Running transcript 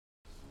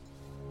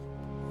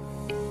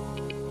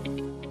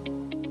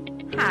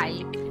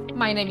Hi,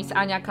 my name is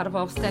Anya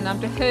Karwowska and I'm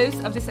the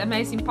host of this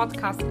amazing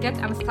podcast, Get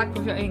Unstuck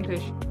with Your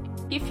English.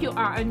 If you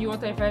are a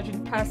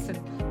neurodivergent person,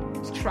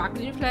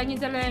 struggling with learning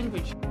the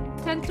language,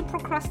 tend to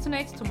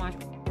procrastinate too much,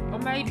 or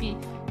maybe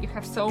you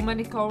have so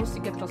many goals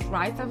you get lost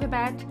right off the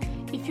bat,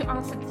 if you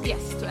answered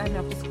yes to any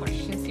of these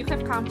questions, you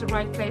have come to the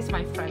right place,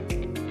 my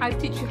friend. I'll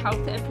teach you how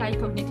to apply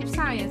cognitive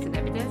science and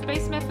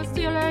evidence-based methods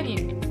to your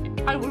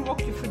learning. I will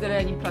walk you through the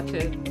learning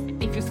plateau.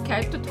 If you're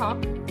scared to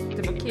talk,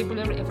 the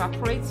vocabulary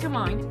evaporates your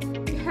mind.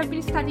 You have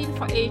been studying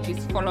for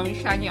ages, following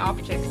shiny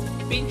objects,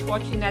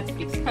 binge-watching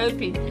Netflix,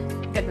 hoping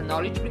that the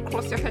knowledge will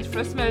cross your head for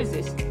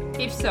osmosis.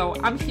 If so,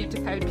 I'm here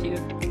to help you.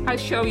 I'll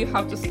show you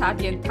how to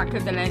study and tackle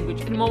the language,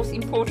 and most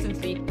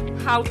importantly,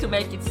 how to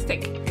make it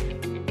stick.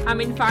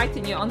 I'm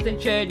inviting you on the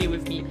journey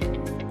with me.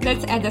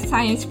 Let's add a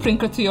science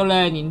sprinkle to your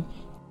learning.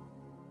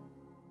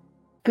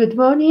 Good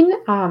morning,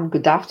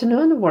 good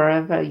afternoon,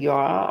 wherever you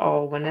are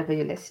or whenever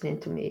you're listening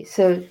to me.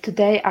 So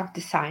today I've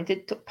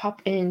decided to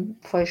pop in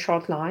for a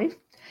short live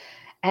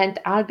and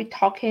I'll be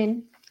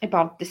talking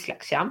about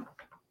dyslexia.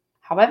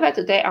 However,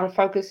 today I'll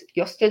focus,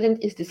 your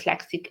student is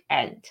dyslexic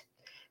and.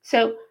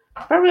 So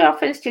very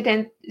often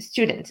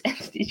students and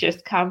teachers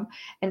come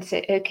and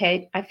say,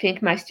 okay, I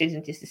think my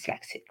student is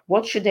dyslexic.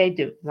 What should they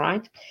do,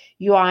 right?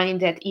 You are in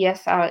that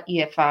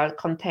EFL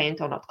contained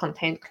or not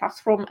contained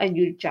classroom and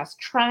you're just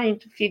trying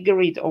to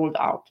figure it all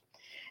out.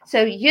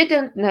 So you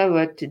don't know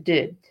what to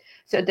do.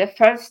 So the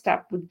first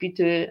step would be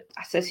to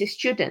assess your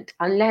student.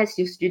 Unless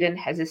your student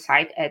has a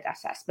psych ed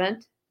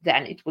assessment,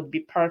 then it would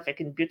be perfect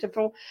and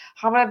beautiful.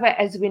 However,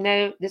 as we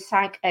know, the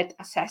psych ed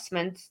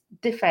assessments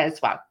differ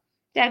as well.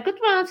 There are good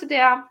ones,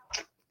 there are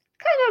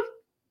kind of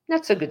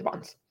not so good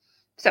ones.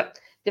 So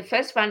the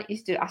first one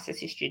is to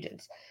assess your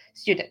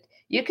student.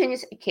 You can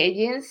use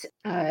Acadians,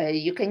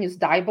 you can use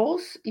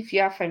Diables if you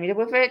are familiar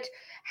with it.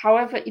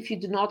 However, if you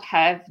do not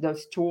have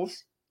those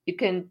tools, you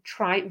can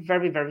try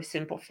very, very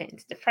simple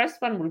things. The first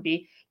one will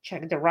be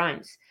check the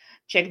rhymes,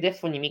 check the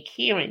phonemic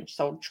hearing.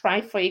 So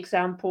try, for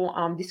example,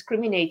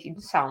 discriminating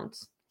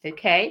sounds.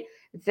 Okay,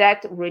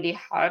 that really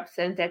helps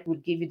and that will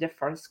give you the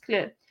first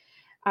clue.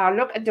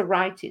 Look at the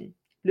writing.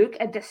 Look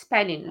at the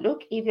spelling.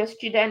 Look if your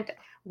student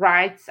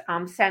writes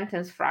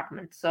sentence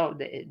fragments. So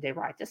they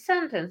write a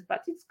sentence,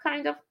 but it's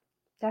kind of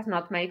does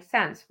not make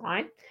sense,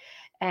 right?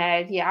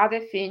 The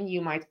other thing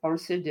you might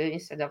also do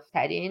instead of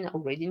studying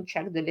or reading,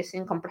 check the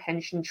listening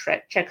comprehension,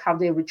 check how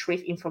they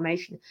retrieve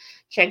information,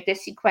 check the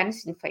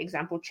sequencing, for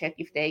example, check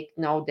if they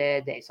know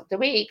the days of the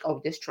week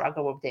or the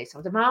struggle with days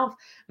of the month,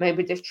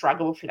 maybe the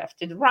struggle with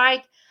left and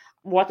right.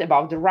 What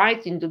about the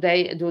writing? Do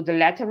they do the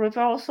letter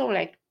reversal,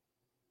 like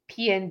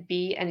P and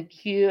B and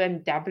Q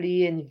and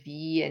W and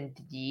V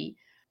and D?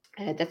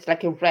 That's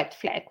like a red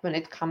flag when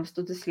it comes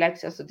to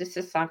dyslexia. So this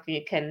is something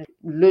you can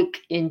look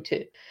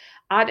into.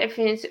 Other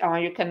things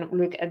you can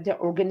look at the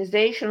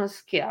organizational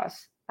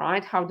skills,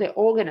 right? How they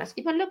organize.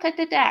 Even look at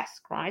the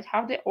desk, right?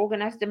 How they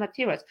organize the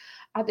materials.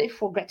 Are they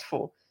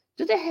forgetful?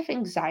 Do they have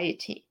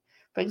anxiety?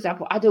 For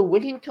example, are they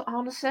willing to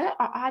answer,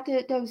 or are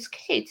they those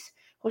kids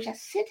who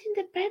just sit in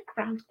the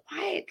background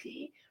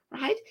quietly,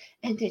 right?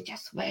 And they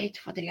just wait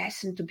for the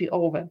lesson to be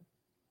over.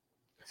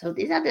 So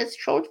these are the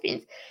short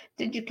things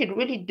that you can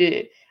really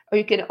do, or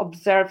you can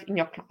observe in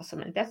your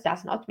classroom. And that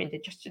does not mean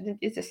that your student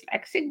is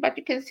dyslexic, but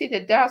you can see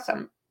that there are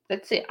some,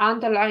 let's say,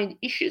 underlying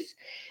issues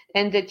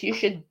and that you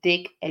should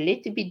dig a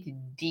little bit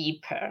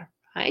deeper,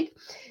 right,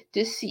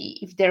 to see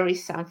if there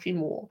is something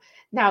more.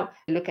 Now,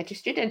 look at your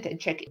student and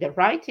check the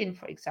writing,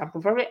 for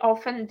example. Very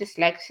often,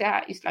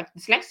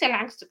 dyslexia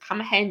likes to come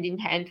hand in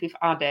hand with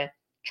other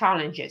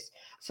challenges.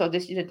 So the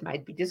student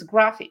might be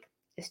dysgraphic.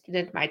 The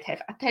student might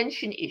have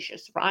attention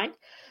issues, right?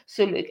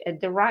 So look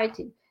at the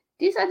writing.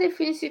 These are the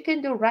things you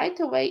can do right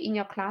away in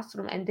your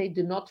classroom, and they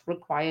do not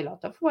require a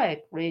lot of work,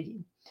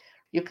 really.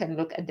 You can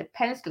look at the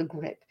pencil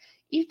grip.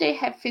 If they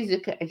have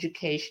physical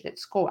education at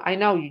school, I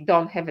know you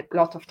don't have a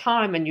lot of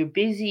time and you're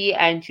busy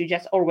and you're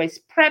just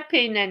always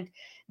prepping and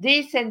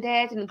this and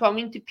that and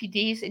going to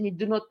PDs and you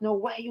do not know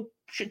where you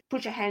should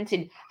put your hands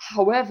in.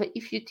 However,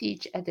 if you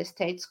teach at a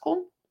state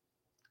school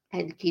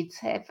and kids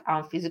have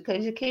physical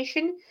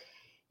education,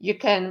 you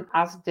can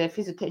ask the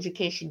physical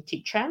education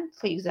teacher,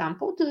 for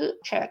example, to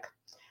check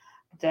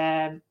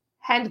the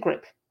hand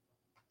grip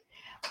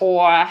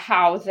or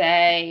how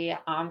they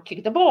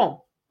kick the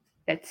ball.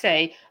 Let's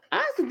say,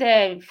 ask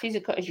the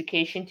physical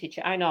education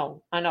teacher. I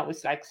know,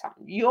 it's like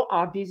you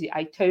are busy.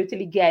 I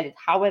totally get it.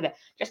 However,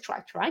 just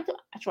try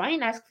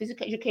and ask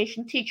physical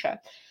education teacher,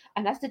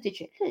 and ask the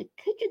teacher, hey,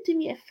 could you do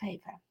me a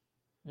favor?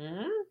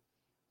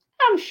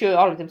 I'm sure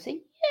all of them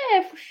say,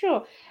 yeah, for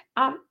sure.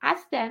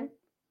 Ask them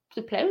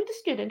to play with the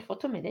student for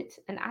 2 minutes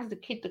and ask the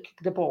kid to kick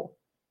the ball.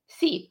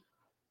 See,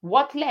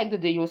 what leg do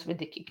they use when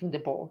they're kicking the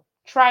ball?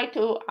 Try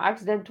to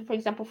ask them to, for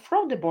example,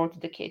 throw the ball to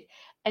the kid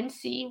and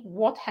see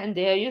what hand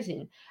they are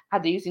using. Are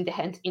they using the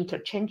hands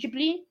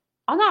interchangeably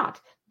or not?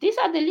 These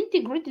are the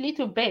nitty-gritty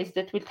little bits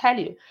that will tell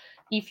you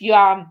if you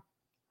are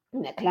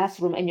in a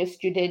classroom and your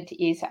student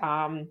is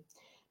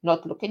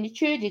not looking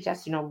at you. They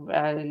just,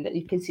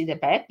 you can see the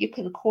back. You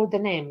can call the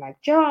name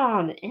like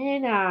John,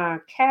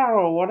 Anna,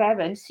 Carol,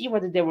 whatever, and see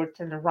whether they will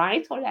turn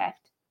right or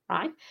left,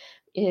 right?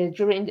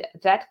 During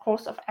that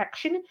course of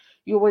action,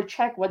 you will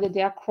check whether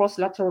they are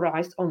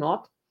cross-lateralized or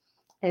not.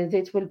 And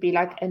it will be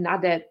like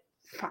another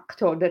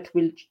factor that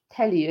will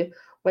tell you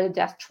whether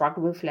they are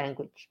struggling with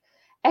language.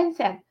 And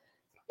then,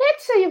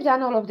 let's say you've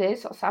done all of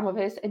this or some of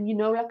this, and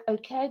like,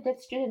 okay,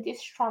 that student is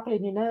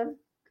struggling,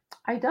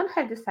 I don't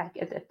have the psych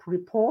ed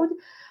report,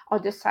 or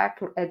the psych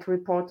ed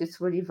report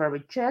is really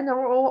very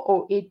general,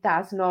 or it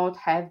does not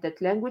have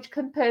that language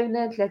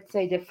component. Let's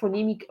say the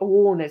phonemic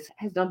awareness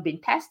has not been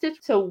tested.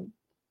 So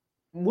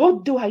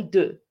what do I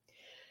do?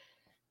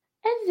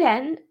 And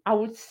then I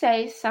would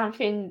say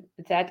something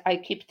that I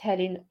keep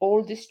telling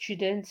all the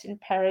students and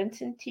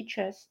parents and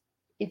teachers.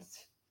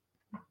 It's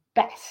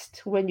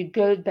best when you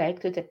go back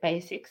to the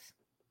basics.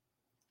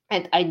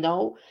 And I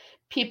know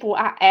people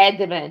are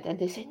adamant and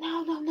they say,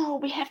 no,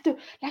 we have to,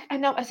 like, I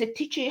know as a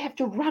teacher, you have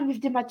to run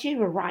with the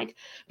material, right?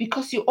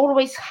 Because you're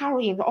always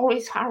hurrying.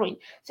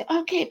 Say,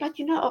 okay, but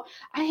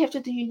I have to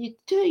do unit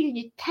 2,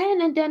 unit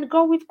 10, and then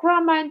go with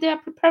grammar, and they're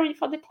preparing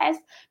for the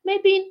test.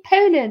 Maybe in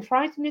Poland,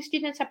 right? And the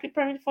students are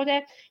preparing for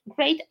the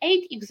grade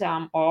 8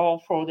 exam or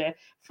for the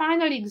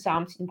final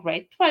exams in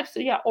grade 12. So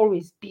you're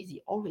always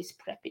busy, always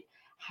prepping.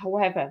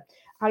 However,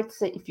 I'd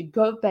say if you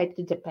go back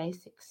to the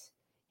basics,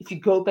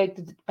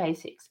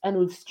 and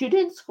with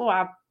students who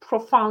are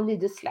profoundly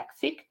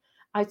dyslexic,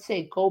 I'd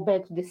say go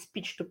back to the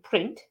speech to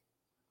print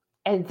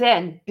and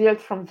then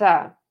build from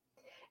there.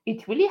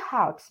 It really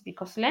helps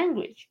because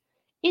language,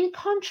 in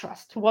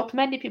contrast to what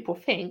many people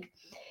think,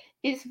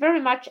 is very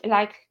much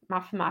like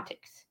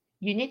mathematics.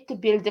 You need to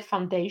build the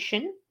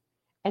foundation,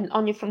 and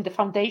only from the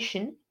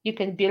foundation you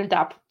can build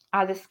up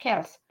other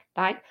skills,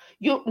 right?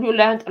 You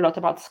learned a lot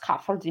about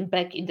scaffolding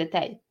back in the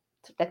day.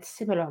 So that's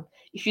similar.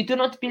 If you do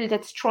not build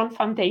that strong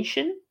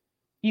foundation,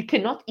 you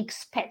cannot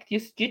expect your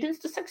students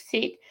to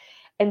succeed,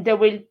 and they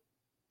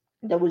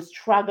will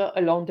struggle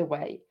along the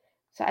way.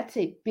 So I'd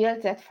say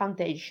build that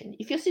foundation.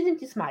 If your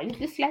student is mildly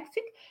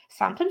dyslexic,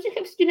 sometimes you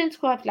have students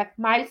who have like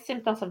mild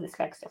symptoms of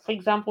dyslexia. For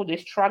example, they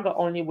struggle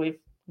only with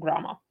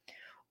grammar,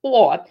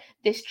 or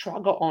they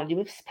struggle only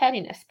with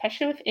spelling,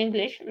 especially with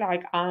English.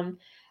 Like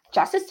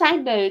just a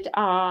side note,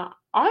 I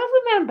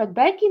remember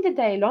back in the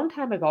day, a long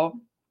time ago,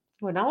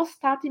 when I was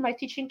starting my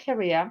teaching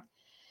career,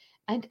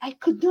 and I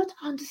could not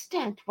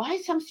understand why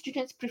some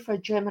students prefer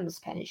German or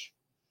Spanish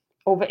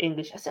over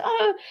English. I said,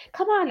 oh,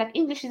 come on, like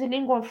English is a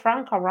lingua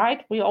franca,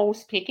 right? We all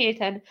speak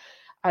it, and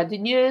the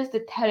news,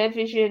 the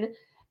television,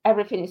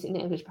 everything is in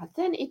English. But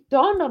then it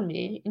dawned on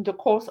me in the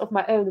course of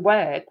my own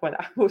work when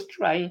I was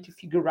trying to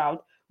figure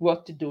out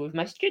what to do with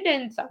my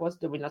students. I was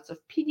doing lots of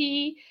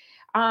PD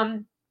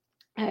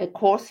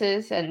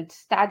courses and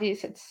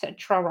studies,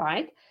 etc.,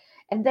 right?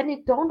 And then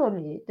it dawned on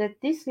me that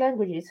these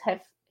languages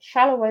have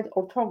shallow word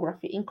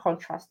orthography in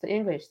contrast to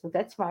English. So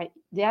that's why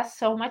they are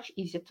so much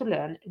easier to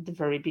learn at the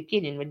very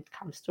beginning when it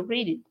comes to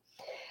reading.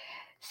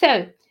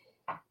 So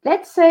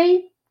let's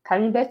say,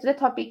 coming back to the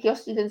topic, your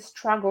student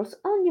struggles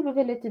only with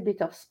a little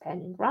bit of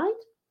spelling, right?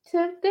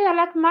 So they are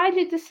like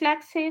mildly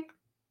dyslexic,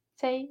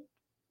 say,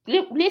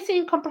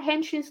 listening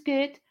comprehension is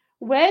good,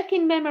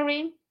 working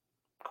memory,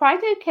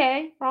 quite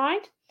okay,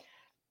 right?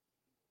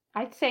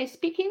 I'd say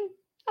speaking,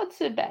 not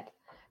so bad,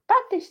 but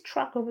they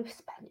struggle with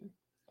spelling.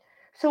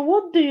 So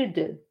what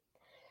do?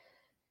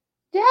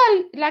 There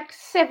are like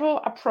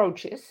several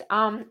approaches.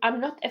 I'm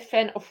not a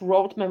fan of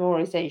rote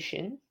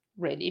memorization,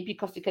 really,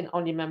 because you can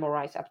only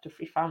memorize up to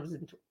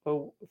 3,000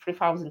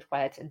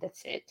 words and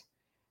that's it.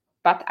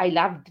 But I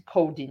love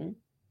decoding.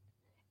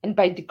 And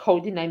by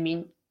decoding, I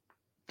mean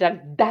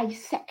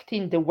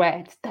dissecting the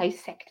words,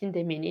 dissecting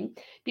the meaning.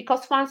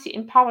 Because once you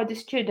empower the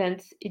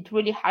students, it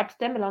really helps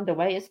them along the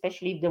way,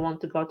 especially if they want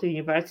to go to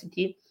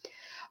university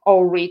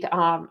or read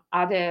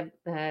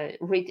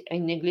read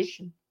in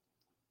English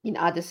in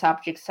other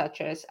subjects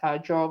such as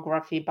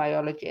geography,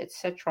 biology,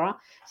 etc.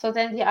 So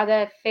then the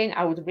other thing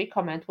I would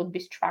recommend would be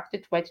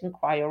structured word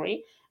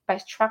inquiry. By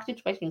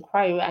structured word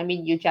inquiry, I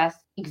mean you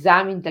just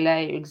examine the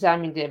layer,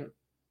 examine the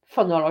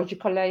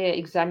phonological layer,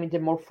 examine the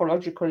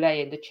morphological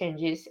layer, the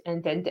changes,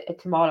 and then the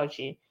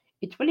etymology.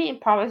 It really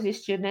empowers the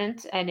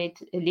students and it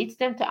leads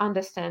them to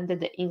understand that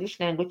the English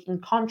language, in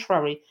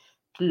contrary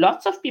to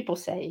lots of people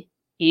say,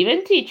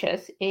 even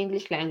teachers,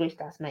 English language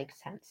does make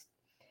sense.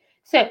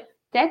 So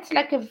that's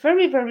like a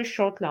very, very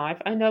short life.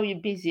 I know you're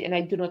busy and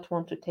I do not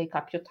want to take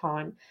up your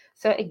time.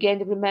 So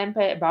again,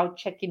 remember about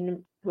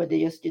checking whether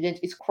your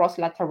student is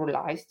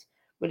cross-lateralized.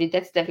 Really,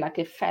 that's like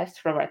a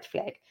first red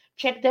flag.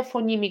 Check their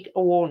phonemic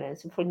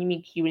awareness,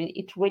 phonemic hearing.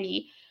 It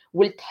really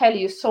will tell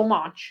you so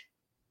much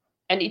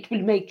and it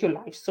will make your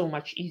life so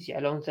much easier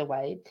along the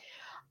way.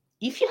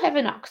 If you have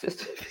an access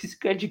to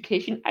physical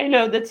education, I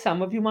know that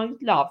some of you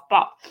might laugh,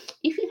 but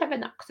if you have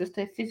an access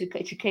to a physical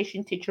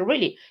education teacher,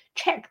 really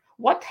check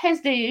what hands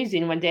they're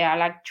using when they are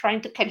like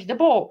trying to catch the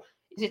ball.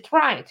 Is it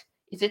right?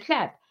 Is it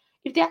left?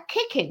 If they are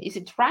kicking, is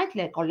it right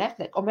leg or left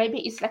leg? Or maybe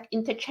it's like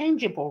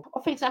interchangeable.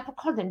 Or for example,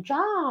 call them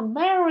John,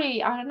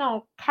 Mary, I don't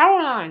know,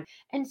 Caroline,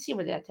 and see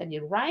what they're telling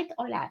you, right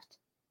or left.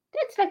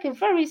 That's like a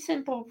very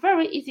simple,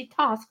 very easy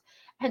task.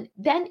 And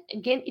then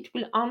again, it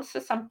will answer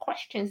some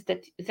questions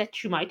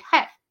that you might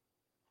have.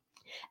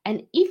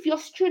 And if your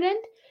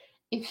student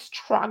is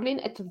struggling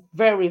at a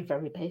very,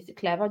 very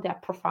basic level, they are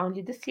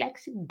profoundly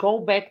dyslexic, go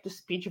back to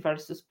speech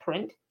versus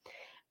print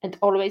and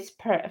always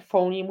pair a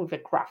phoneme with a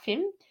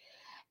grapheme.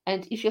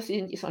 And if your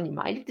student is only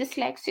mildly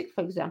dyslexic,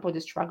 for example,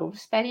 the struggle with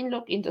spelling,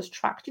 look into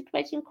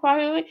structured-based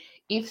inquiry.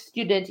 If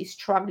student is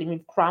struggling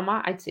with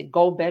grammar, I'd say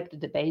go back to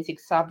the basic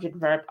subject,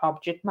 verb,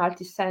 object.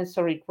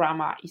 Multisensory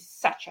grammar is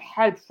such a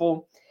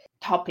helpful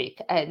topic.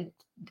 And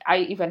I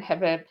even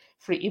have a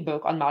free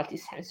ebook on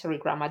multisensory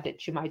grammar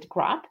that you might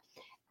grab.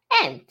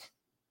 And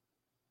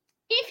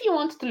if you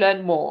want to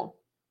learn more,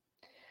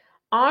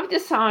 I've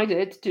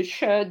decided to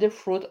share the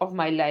fruit of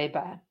my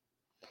labor.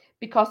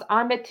 Because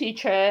I'm a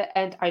teacher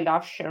and I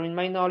love sharing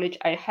my knowledge.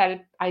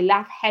 I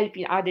love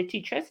helping other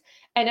teachers,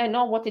 and I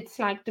know what it's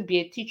like to be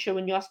a teacher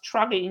when you are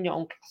struggling in your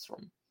own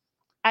classroom.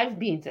 I've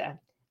been there,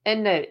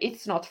 and no,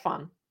 it's not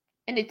fun,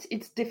 and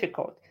it's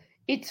difficult.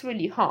 It's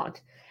really hard.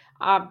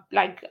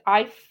 Like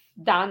I've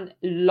done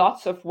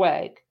lots of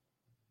work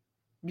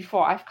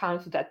before I've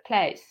come to that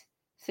place.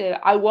 So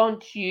I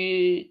want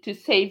you to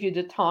save you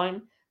the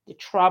time, the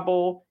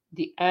trouble,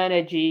 the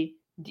energy,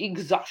 the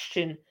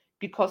exhaustion,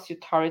 because you're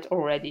tired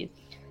already.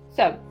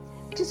 So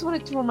I just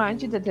wanted to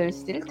remind you that there is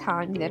still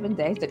time, 11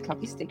 days, the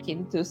clock is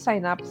ticking, to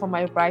sign up for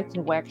my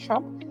writing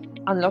workshop,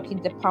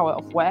 Unlocking the Power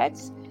of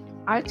Words.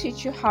 I'll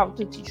teach you how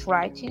to teach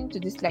writing to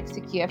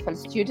dyslexic EFL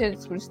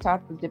students. We'll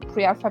start with the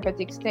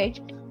pre-alphabetic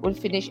stage. We'll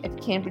finish at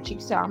Cambridge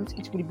exams.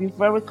 It will be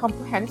very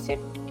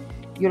comprehensive.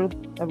 You'll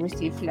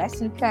receive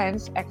lesson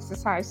plans,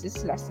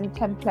 exercises, lesson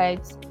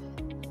templates,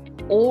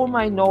 all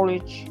my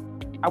knowledge.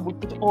 I will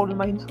put all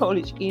my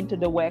knowledge into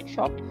the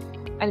workshop.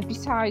 And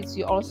besides,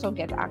 you also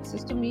get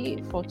access to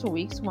me for 2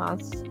 weeks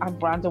once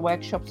I've run the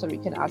workshop, so you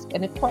can ask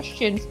any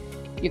questions.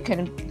 You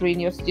can bring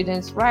your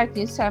students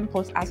writing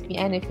samples, ask me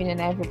anything and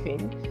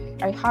everything.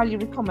 I highly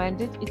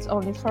recommend it. It's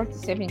only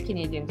 37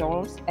 Canadian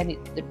dollars, and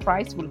the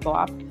price will go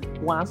up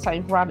once I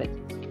run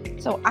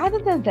it. So other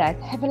than that,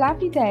 have a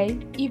lovely day,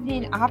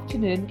 evening,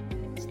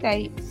 afternoon.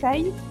 Stay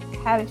safe,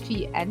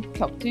 healthy, and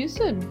talk to you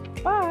soon.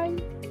 Bye.